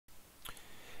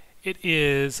It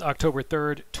is October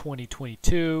 3rd,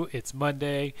 2022. It's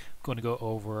Monday. I'm going to go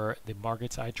over the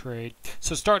markets I trade.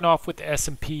 So starting off with the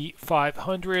S&P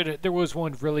 500, there was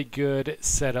one really good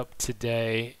setup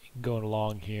today. Going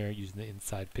along here using the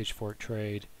inside pitchfork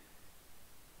trade.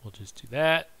 We'll just do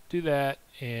that,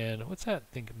 and what's that?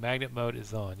 I think magnet mode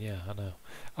is on. Yeah, I know.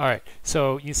 All right,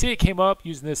 so you see it came up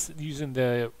using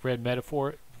the red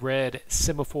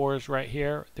semaphores right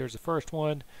here. There's the first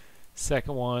one,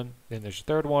 second one, then there's the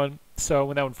third one. So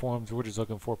when that one forms, we're just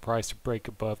looking for price to break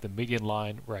above the median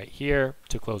line right here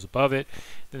to close above it.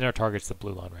 Then our target's the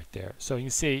blue line right there. So you can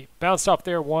see bounced off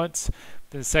there once,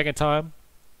 then the second time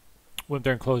went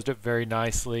there and closed it very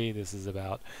nicely. This is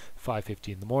about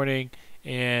 5:50 in the morning,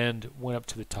 and went up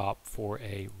to the top for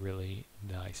a really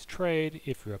nice trade.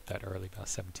 If you're up that early, about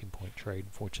 17-point trade.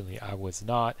 Unfortunately, I was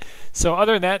not. So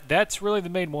other than that, that's really the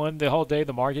main one. The whole day,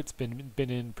 the market's been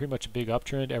in pretty much a big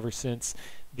uptrend ever since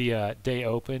the day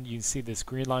opened. You can see this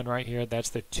green line right here. That's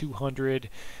the 200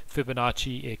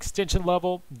 Fibonacci extension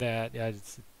level. That,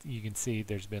 as you can see,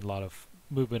 there's been a lot of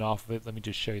movement off of it. Let me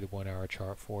just show you the 1-hour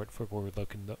chart for it, for where we're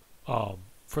looking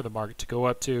for the market to go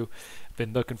up to. I've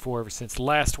been looking for ever since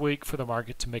last week for the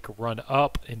market to make a run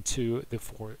up into the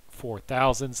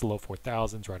 4,000s, the low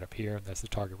 4,000s right up here. That's the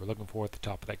target we're looking for at the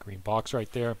top of that green box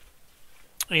right there.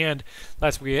 And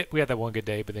last week we had that one good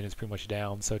day, but then it's pretty much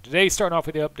down. So today's starting off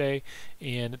with the up day,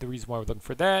 and the reason why we're looking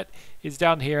for that is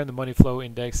down here in the money flow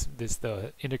index. This is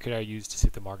the indicator I use to see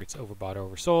if the market's overbought or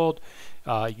oversold.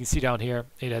 You can see down here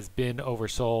it has been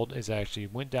oversold. It actually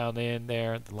went down in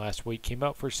there the last week, came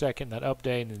up for a second, that up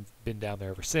day, and then been down there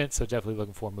ever since. So definitely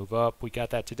looking for a move up. We got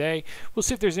that today. We'll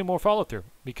see if there's any more follow through,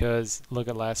 because look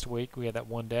at last week, we had that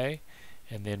one day,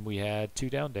 and then we had 2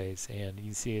 down days, and you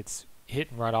can see it's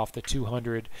hitting right off the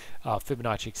 200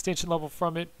 Fibonacci extension level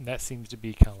from it, and that seems to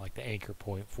be kind of like the anchor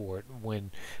point for it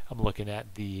when I'm looking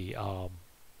at the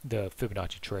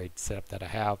Fibonacci trade setup that I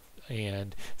have.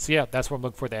 And so yeah, that's what I'm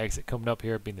looking for, the exit coming up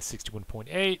here being the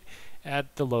 61.8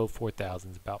 at the low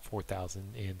 4,000s, about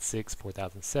 4,006,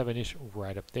 4,007-ish,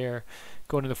 right up there.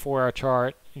 Going to the 4-hour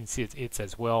chart, you can see it's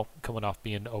as well coming off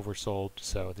being oversold,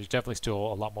 so there's definitely still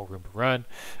a lot more room to run,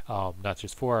 not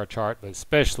just 4-hour chart, but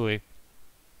especially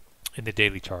in the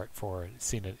daily chart for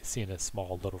seeing a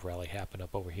small little rally happen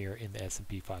up over here in the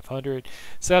S&P 500.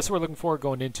 So that's what we're looking for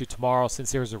going into tomorrow.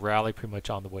 Since there's a rally pretty much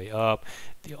on the way up,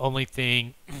 the only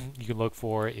thing you can look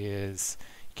for is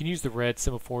you can use the red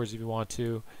semaphores if you want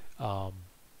to,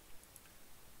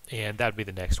 and that would be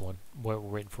the next one. What we're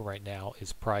waiting for right now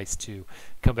is price to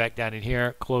come back down in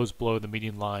here, close below the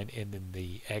median line, and then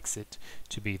the exit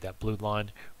to be that blue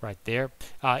line right there.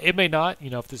 It may not,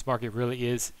 if this market really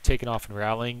is taking off and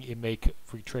rallying, it may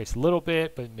retrace a little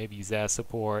bit, but maybe use that as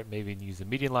support, maybe use the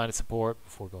median line of support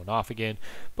before going off again.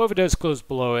 But if it does close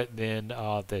below it, then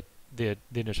the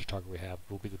initial target we have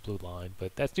will be the blue line.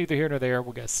 But that's neither here nor there.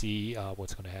 We've got to see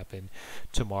what's going to happen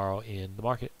tomorrow in the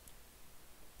market.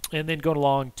 And then going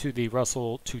along to the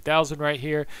Russell 2000 right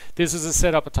here. This is a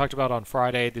setup I talked about on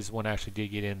Friday. This one actually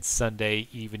did get in Sunday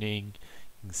evening.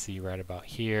 You can see right about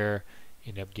here.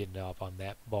 Ended up getting up on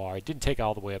that bar. It didn't take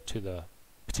all the way up to the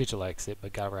potential exit,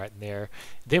 but got right in there.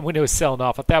 Then when it was selling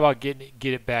off, I thought about get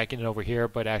it back in over here,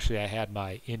 but actually I had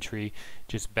my entry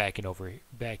just back in over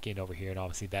here, and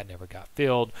obviously that never got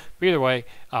filled. But either way,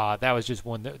 that was just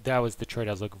one. That was the trade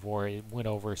I was looking for. It went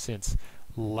over since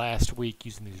last week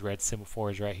using these red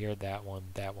semaphores right here, that one,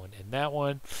 and that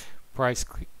one. Price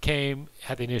came,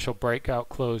 had the initial breakout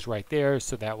close right there,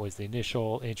 so that was the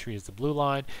initial entry is the blue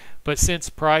line. But since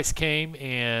price came,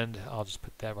 and I'll just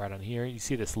put that right on here, you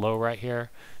see this low right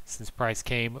here. Since price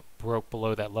came, broke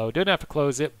below that low, didn't have to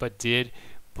close it, but did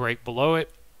break below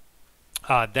it.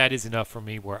 That is enough for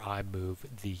me where I move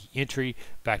the entry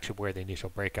back to where the initial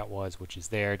breakout was, which is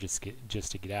there, just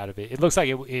to get out of it. It looks like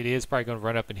it is probably going to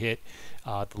run up and hit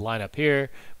the line up here,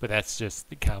 but that's just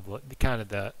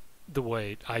the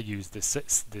way I use this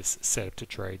setup to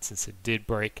trade. Since it did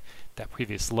break that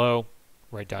previous low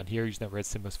right down here using that red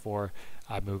semaphore,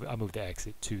 I move the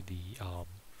exit to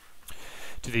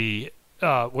the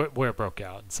where it broke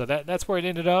out. And so that's where it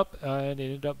ended up, and it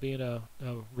ended up being a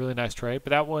really nice trade.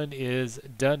 But that one is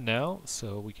done now,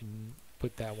 so we can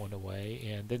put that one away.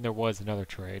 And then there was another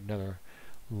trade, another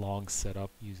long setup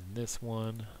using this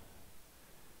one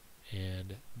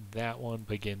and that one.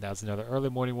 But again, that was another early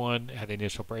morning one. Had the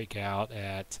initial breakout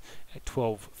at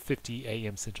 12:50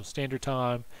 a.m. Central Standard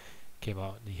Time. Came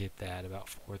out and hit that about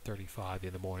 4:35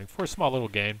 in the morning for a small little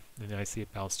gain. And then I see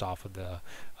it bounced off of the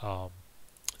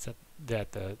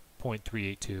the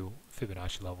 0.382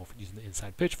 Fibonacci level for using the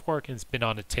inside pitchfork, and it's been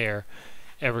on a tear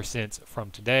ever since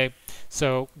from today.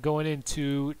 So going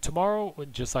into tomorrow,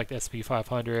 just like the S&P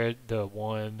 500, the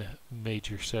one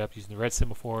major setup using the red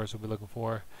semaphores we'll be looking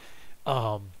for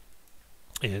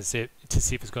is it to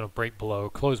see if it's going to break below,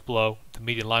 close below the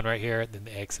median line right here. Then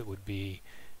the exit would be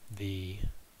the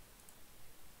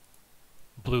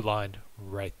blue line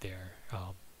right there.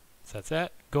 So that's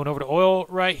that. Going over to oil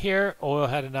right here. Oil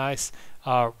had a nice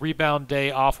rebound day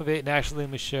off of it. And actually,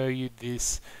 let me show you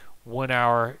this 1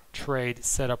 hour trade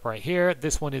setup right here.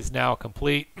 This one is now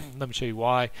complete. Let me show you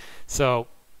why. So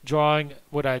drawing,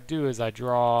 what I do is I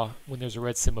draw when there's a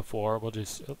red semaphore. We'll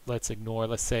just, let's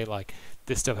say like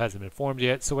this stuff hasn't been formed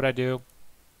yet. So what I do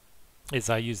is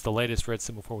I use the latest red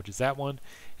semaphore, which is that one,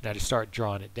 and I just start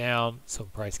drawing it down. So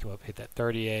price come up, hit that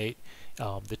 38.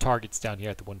 The target's down here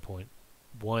at the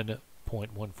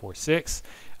 1.146,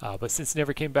 but since it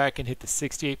never came back and hit the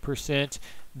 68%,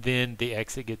 then the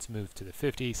exit gets moved to the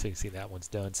 50. So you see that one's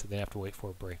done. So then I have to wait for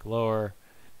a break lower,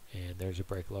 and there's a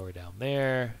break lower down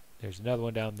there. There's another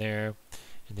one down there,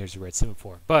 and there's a red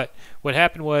semaphore. But what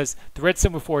happened was the red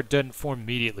semaphore doesn't form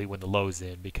immediately when the low's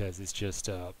in, because it's just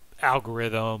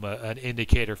algorithm, an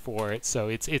indicator for it. So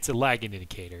it's a lagging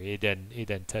indicator. It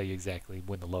doesn't tell you exactly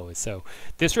when the low is. So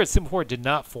this red semaphore did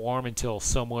not form until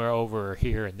somewhere over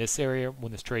here in this area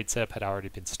when this trade setup had already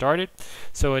been started.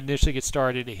 So it initially gets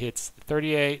started, it hits the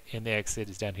 38, and the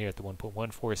exit is down here at the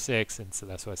 1.146. And so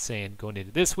that's what I was saying going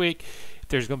into this week. If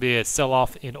there's going to be a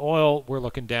sell-off in oil, we're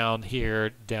looking down here,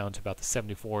 down to about the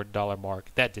 $74 mark.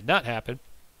 That did not happen.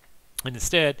 And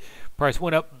instead, price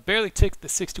went up, barely ticked the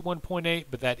 61.8,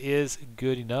 but that is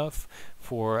good enough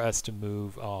for us to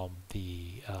move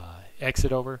the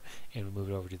exit over, and we move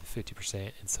it over to the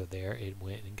 50%. And so there it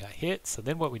went and got hit. So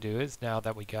then what we do is, now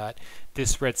that we got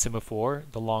this red semaphore,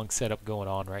 the long setup going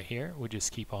on right here, we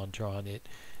just keep on drawing it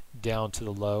down to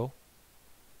the low.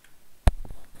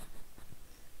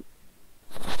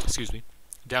 Excuse me,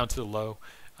 down to the low,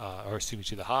 or excuse me,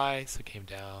 to the high. So it came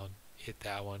down, hit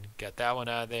that one, got that one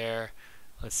out of there.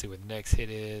 Let's see what the next hit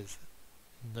is.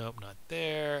 Nope, not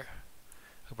there.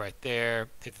 Right there.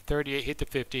 Hit the 38, hit the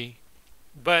 50,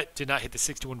 but did not hit the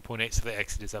 61.8, so the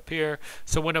exit is up here.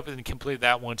 So went up and completed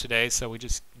that one today, so we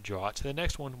just draw it to the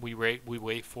next one. We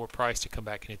wait for price to come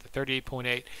back and hit the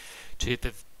 38.8 to hit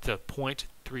the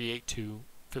 0.382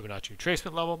 Fibonacci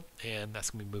retracement level, and that's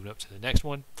going to be moving up to the next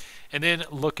one. And then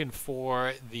looking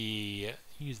for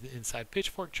use the inside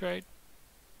pitchfork trade.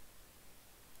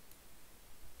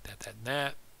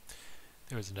 That.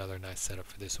 There was another nice setup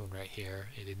for this one right here.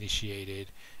 It initiated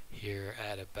here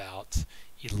at about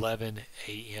 11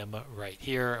 a.m. right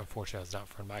here. Unfortunately, I was not in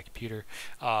front of my computer.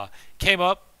 Came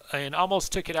up and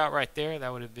almost took it out right there.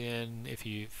 That would have been, if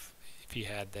you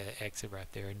had the exit right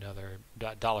there, another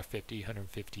 $1.50,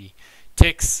 150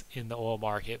 ticks in the oil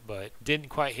market, but didn't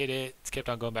quite hit it. It's kept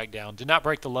on going back down. Did not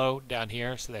break the low down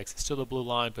here, so the exit's still the blue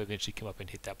line, but eventually come up and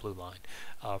hit that blue line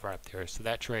right up there. So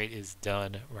that trade is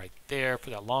done right there for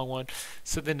that long one.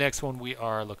 So the next one we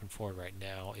are looking for right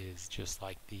now is just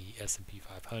like the S&P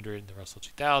 500 and the Russell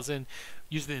 2000.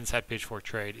 Using the inside pitchfork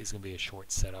trade is going to be a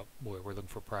short setup where we're looking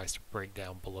for price to break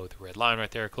down below the red line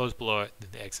right there, close below it,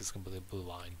 then the exit is going to be the blue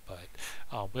line. But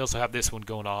we also have this one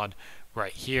going on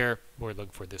right here. We're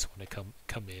looking for this one to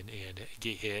come in and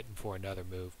get hit, and for another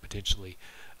move, potentially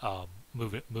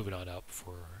moving on up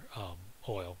for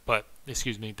oil. But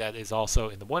excuse me, that is also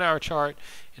in the 1 hour chart,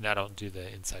 and I don't do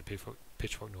the inside pitchfork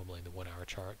normally in the 1 hour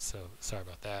chart, so sorry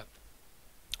about that.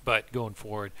 But going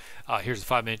forward, here's a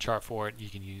 5-minute chart for it. You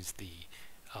can use the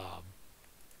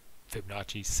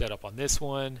Fibonacci setup on this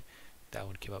one. That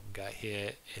one came up and got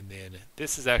hit, and then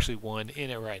this is actually one in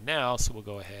it right now, so we'll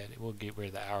go ahead and we'll get rid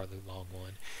of the hourly long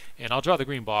one, and I'll draw the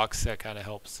green box. That kind of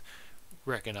helps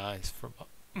recognize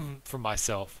from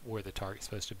myself where the target's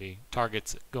supposed to be.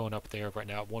 Target's going up there right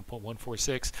now at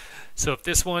 1.146. So if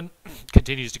this one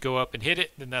continues to go up and hit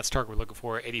it, then that's target we're looking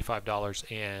for,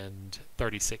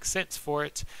 $85.36 for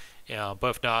it. But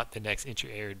if not, the next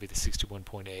entry area would be the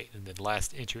 61.8, and then the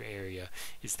last entry area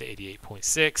is the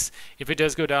 88.6. If it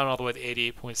does go down all the way to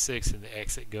 88.6, then the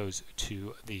exit goes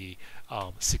to the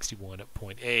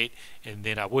 61.8, and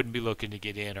then I wouldn't be looking to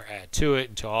get in or add to it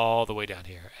until all the way down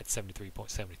here at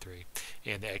 73.73,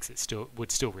 and the exit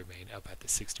would still remain up at the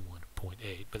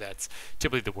 61.8. But that's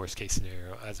typically the worst case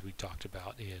scenario, as we talked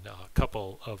about in a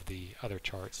couple of the other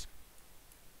charts.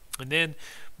 And then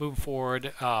moving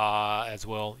forward as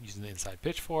well, using the inside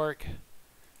pitchfork.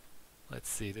 Let's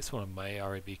see, this one may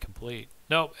already be complete.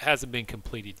 Nope, hasn't been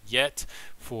completed yet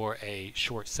for a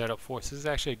short setup for us. This is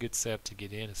actually a good setup to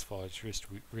get in as far as risk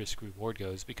reward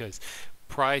goes, because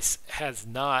price has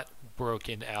not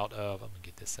broken out of, I'm going to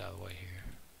get this out of the way here.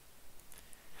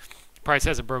 Price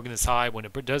hasn't broken this high. When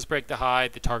it does break the high,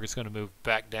 the target's going to move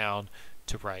back down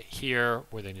to right here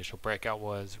where the initial breakout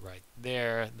was, right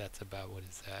there. That's about, what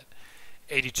is that?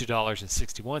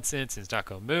 $82.61. It's not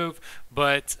going to move,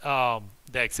 but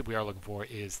the exit we are looking for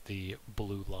is the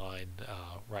blue line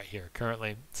right here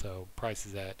currently. So price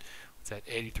is at, it's at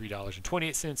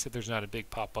 $83.28. If there's not a big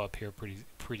pop up here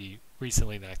pretty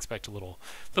recently, then I expect a little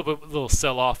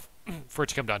sell off for it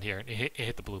to come down here and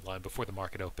hit the blue line before the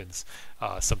market opens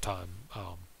sometime.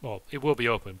 Well, it will be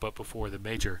open, but before the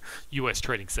major U.S.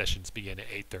 trading sessions begin at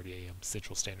 8:30 a.m.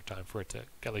 Central Standard Time, for it to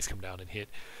at least come down and hit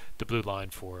the blue line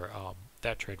for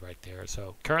that trade right there.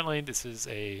 So currently, this is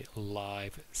a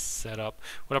live setup.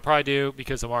 What I'll probably do,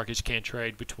 because the markets can't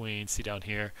trade between, see down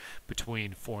here,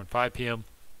 between 4 and 5 p.m.,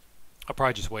 I'll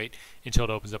probably just wait until it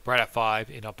opens up right at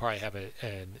 5, and I'll probably have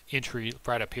an entry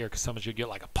right up here, because sometimes you'll get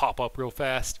like a pop-up real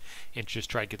fast, and just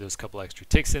try to get those couple extra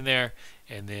ticks in there,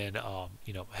 and then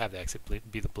you know, have the exit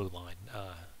be the blue line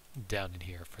down in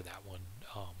here for that one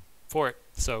for it.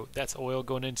 So that's oil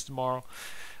going into tomorrow.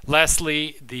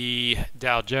 Lastly, the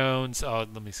Dow Jones.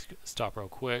 Let me stop real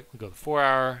quick. We go to the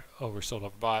 4-hour,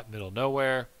 oversold, overbought, middle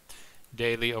nowhere.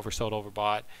 Daily, oversold,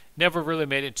 overbought. Never really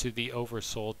made it to the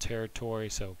oversold territory,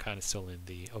 so kind of still in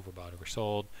the overbought,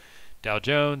 oversold. Dow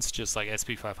Jones, just like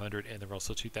SP 500 and the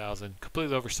Russell 2000,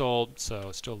 completely oversold,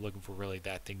 so still looking for really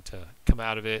that thing to come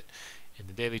out of it. In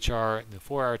the daily chart, in the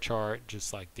 4-hour chart,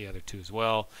 just like the other two as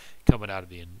well, coming out of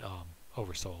being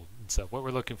oversold. And so what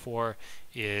we're looking for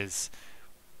is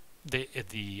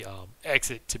the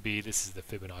exit to be, this is the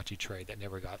Fibonacci trade that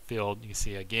never got filled. You can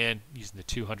see again, using the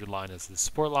 200 line as the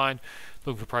support line,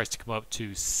 looking for price to come up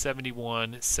to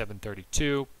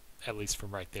 71,732, at least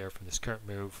from right there, from this current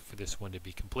move, for this one to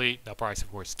be complete. Now price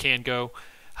of course can go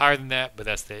higher than that, but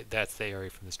that's the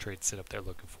area from this trade setup they're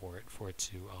looking for it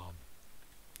to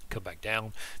come back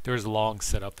down. There's a long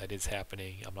setup that is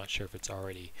happening. I'm not sure if it's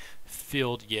already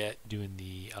filled yet, doing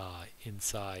the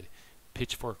inside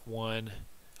pitchfork one.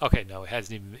 Okay, no, it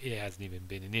hasn't even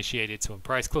been initiated. So when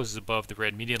price closes above the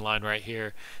red median line right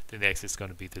here, then the exit is going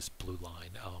to be this blue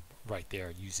line right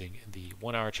there, using the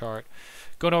 1-hour chart.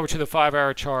 Going over to the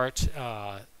 5-hour chart,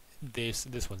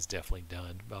 this one's definitely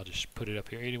done. I'll just put it up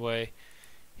here anyway.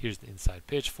 Here's the inside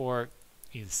pitchfork.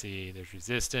 You can see there's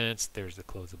resistance. There's the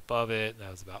close above it.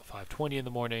 That was about 5:20 in the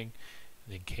morning,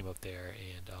 and then came up there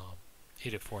and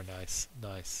hit it for a nice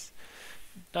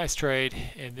trade.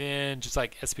 And then just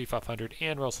like SP 500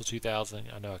 and Russell 2000,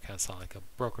 I know it kind of sounds like a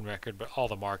broken record, but all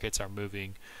the markets are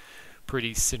moving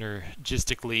pretty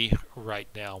synergistically right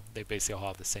now. They basically all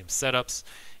have the same setups.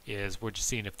 Is we're just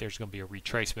seeing if there's going to be a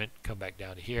retracement, come back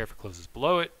down to here. If it closes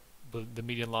below it, the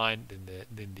median line,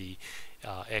 then the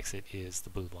exit is the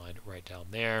blue line right down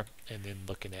there. And then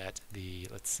looking at the,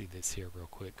 let's see this here real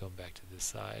quick, going back to this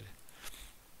side.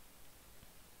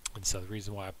 And so the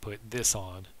reason why I put this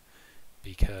on,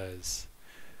 because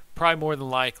probably more than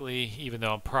likely, even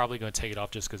though I'm probably going to take it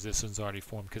off just because this one's already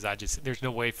formed, because there's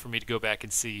no way for me to go back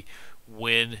and see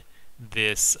when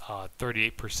this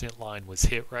 38% line was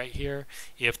hit right here.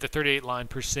 If the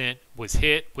 38% was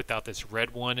hit without this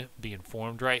red one being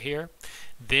formed right here,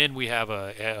 then we have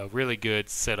a really good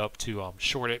setup to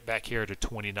short it back here to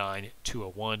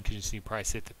 29,201, because you see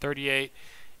price hit the 38,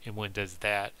 and when it does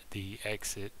that, the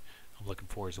exit I'm looking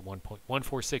for is a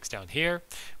 1.146 down here.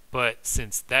 But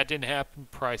since that didn't happen,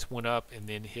 price went up and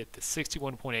then hit the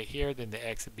 61.8 here, then the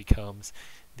exit becomes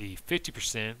the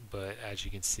 50%, but as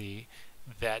you can see,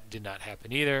 that did not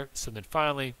happen either. So then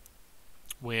finally,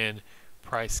 when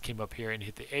price came up here and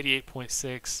hit the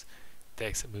 88.6, the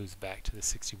exit moves back to the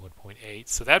 61.8.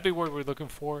 So that'd be what we're looking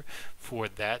for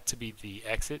that to be the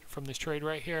exit from this trade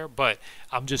right here. But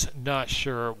I'm just not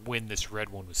sure when this red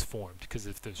one was formed, because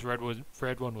if this red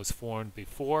one was formed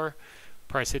before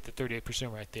price hit the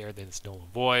 38% right there, then it's null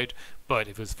and void. But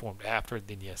if it was formed after,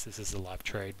 then yes, this is a live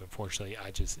trade. But unfortunately,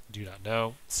 I just do not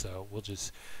know. So we'll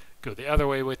just go the other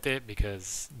way with it,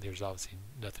 because there's obviously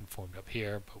nothing formed up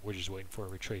here, but we're just waiting for a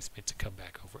retracement to come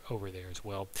back over there as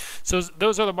well. So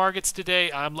those are the markets today.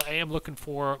 I am looking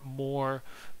for more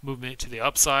movement to the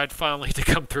upside finally to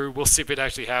come through. We'll see if it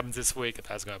actually happens this week. It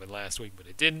has happened last week, but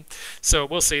it didn't. So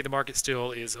we'll see. The market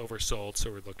still is oversold, so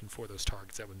we're looking for those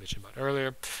targets that we mentioned about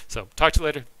earlier. So talk to you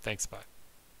later. Thanks. Bye.